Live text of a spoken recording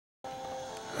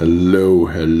Hello,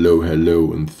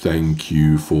 and thank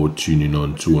you for tuning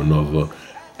on to another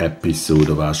episode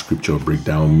of our scripture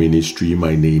breakdown ministry.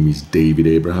 My name is David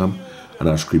Abraham, and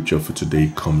our scripture for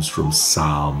today comes from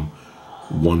Psalm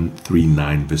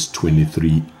 139, verse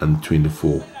 23 and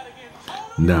 24.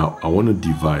 Now, I want to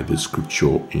divide the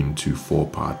scripture into four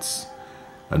parts.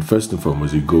 And first and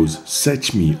foremost, it goes,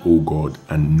 "Search me, O God,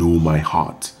 and know my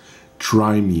heart.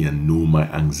 Try me and know my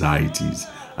anxieties,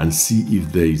 and see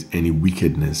if there is any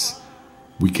wicked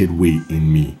way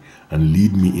in me, and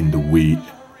lead me in the way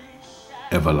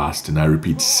everlasting." I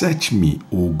repeat, search me,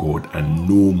 O God, and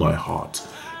know my heart.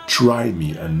 Try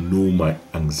me and know my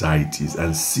anxieties,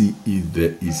 and see if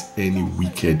there is any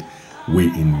wicked way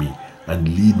in me, and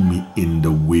lead me in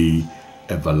the way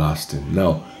everlasting.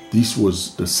 Now, this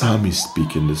was the psalmist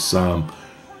speaking. The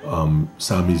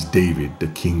psalmist David, the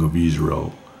king of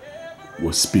Israel,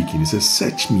 was speaking. He says,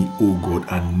 "Search me, O God,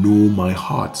 and know my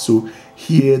heart." So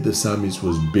here the psalmist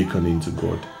was beckoning to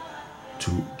God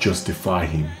to justify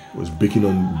him, was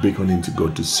beckoning to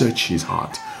God to search his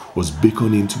heart, was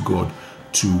beckoning to God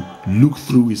to look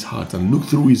through his heart and look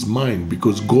through his mind,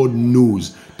 because God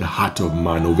knows the heart of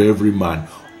man, of every man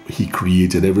he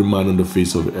created, every man on the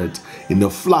face of earth. In the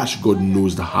flesh, God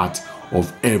knows the heart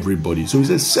of everybody. So he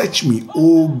says, "Search me,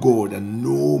 O God, and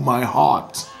know my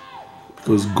heart."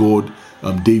 Because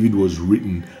David was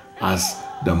written as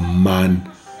the man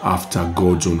after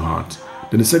God's own heart.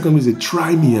 Then the second one is,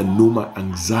 "Try me and know my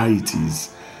anxieties."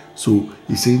 So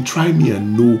he's saying, try me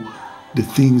and know the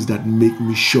things that make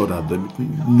me shudder,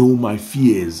 know my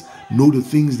fears, know the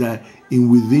things that in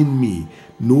within me,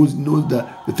 know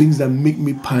the things that make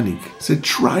me panic. Say,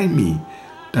 try me.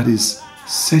 That is,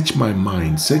 search my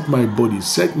mind, search my body,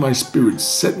 search my spirit,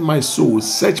 search my soul,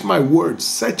 search my words,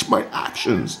 search my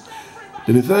actions.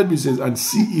 Then the third one says, "And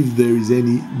see if there is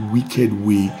any wicked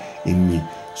way in me."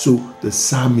 So the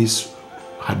psalmist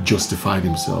had justified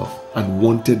himself and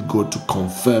wanted God to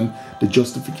confirm the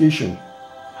justification.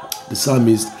 The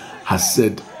psalmist has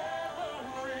said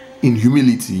in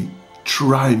humility,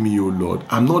 "Try me, O Lord."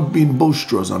 I'm not being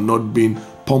boisterous, I'm not being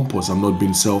pompous, I'm not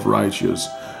being self-righteous,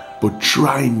 but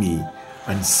try me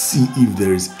and see if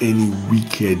there is any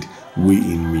wicked way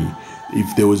in me.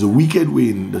 If there was a wicked way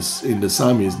in the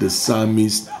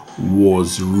psalmist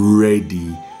was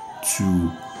ready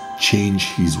to change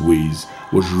his ways,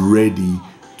 was ready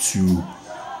to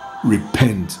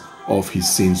repent of his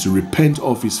sins, to repent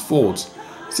of his faults.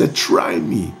 He said, "Try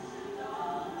me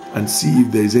and see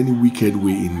if there is any wicked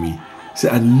way in me. He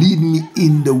said, and lead me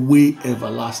in the way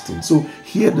everlasting." So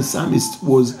here the psalmist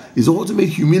his ultimate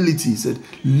humility. He said,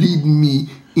 "Lead me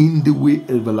in the way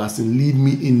everlasting. Lead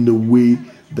me in the way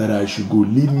that I should go.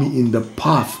 Lead me in the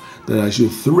path that I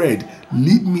should thread.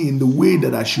 Lead me in the way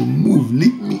that I should move.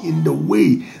 Lead me in the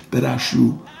way that I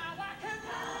should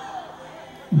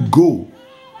go.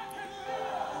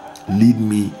 Lead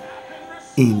me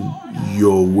in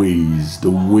your ways, the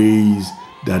ways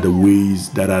that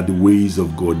are the ways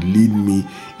of God. Lead me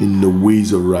in the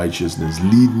ways of righteousness.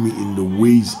 Lead me in the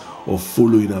ways of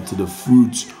following after the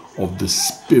fruits of the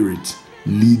Spirit.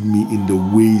 Lead me in the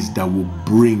ways that will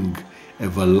bring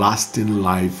everlasting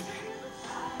life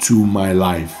to my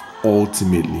life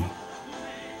ultimately."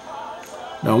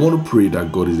 Now I want to pray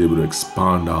that God is able to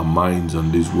expand our minds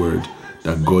on this word,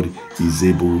 that God is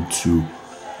able to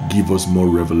give us more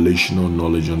revelational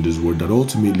knowledge on this word, that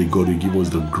ultimately God will give us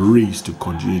the grace to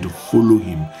continue to follow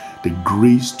him, the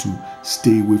grace to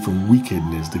stay away from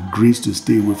wickedness, the grace to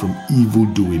stay away from evil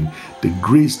doing, the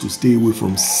grace to stay away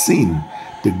from sin,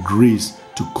 the grace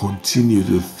to continue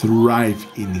to thrive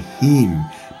in him,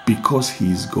 because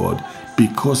he is God,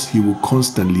 because he will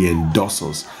constantly endorse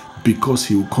us, because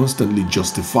he will constantly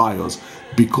justify us,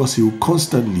 because he will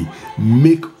constantly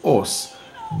make us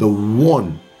the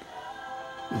one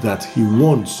that he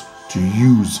wants to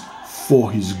use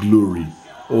for his glory.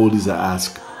 All this I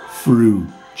ask through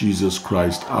Jesus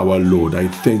Christ our Lord. I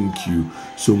thank you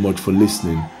so much for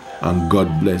listening, and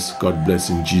God bless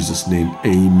in Jesus' name.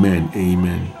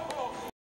 Amen.